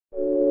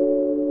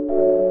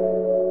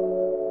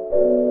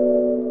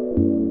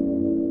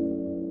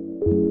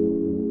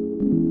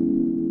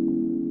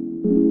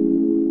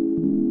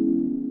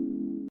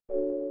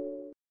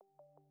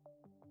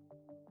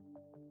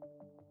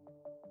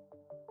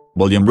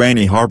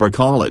Rainey Harper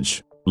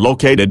College,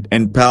 located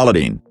in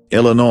Palatine,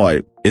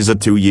 Illinois, is a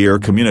two-year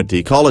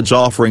community college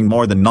offering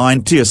more than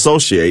 90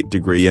 associate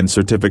degree and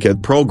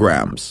certificate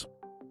programs.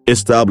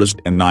 Established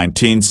in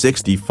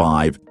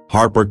 1965,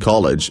 Harper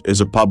College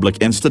is a public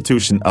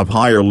institution of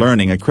higher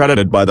learning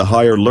accredited by the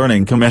Higher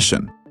Learning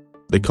Commission.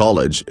 The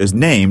college is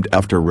named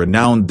after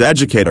renowned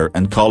educator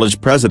and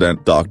college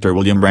president Dr.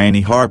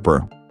 Rainey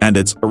Harper, and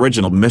its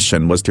original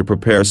mission was to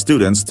prepare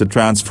students to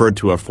transfer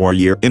to a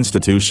four-year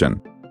institution.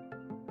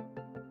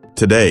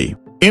 Today,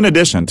 in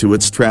addition to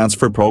its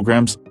transfer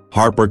programs,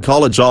 Harper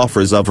College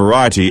offers a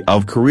variety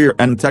of career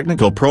and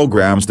technical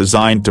programs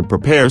designed to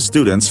prepare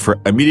students for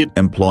immediate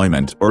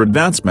employment or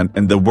advancement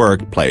in the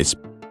workplace.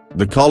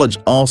 The college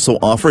also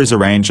offers a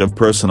range of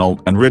personal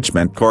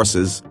enrichment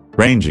courses,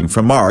 ranging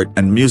from art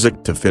and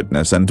music to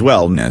fitness and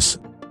wellness.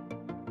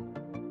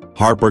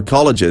 Harper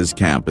College's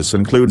campus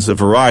includes a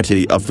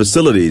variety of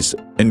facilities,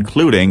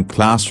 including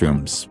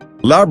classrooms,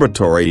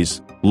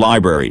 laboratories,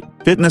 library,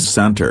 fitness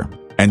center,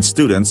 and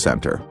student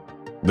center.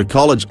 The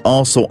college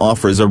also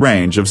offers a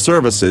range of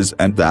services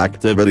and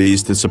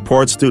activities to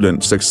support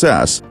student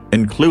success,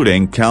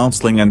 including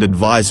counseling and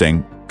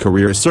advising,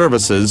 career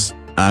services,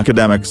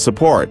 academic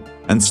support,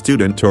 and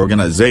student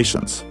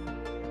organizations.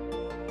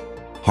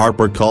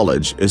 Harper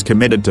College is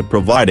committed to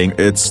providing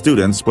its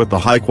students with a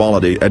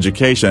high-quality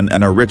education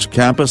and a rich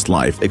campus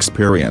life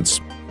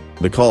experience.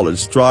 The college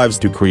strives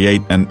to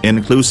create an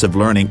inclusive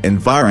learning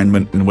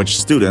environment in which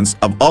students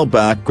of all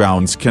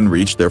backgrounds can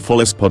reach their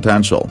fullest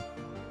potential.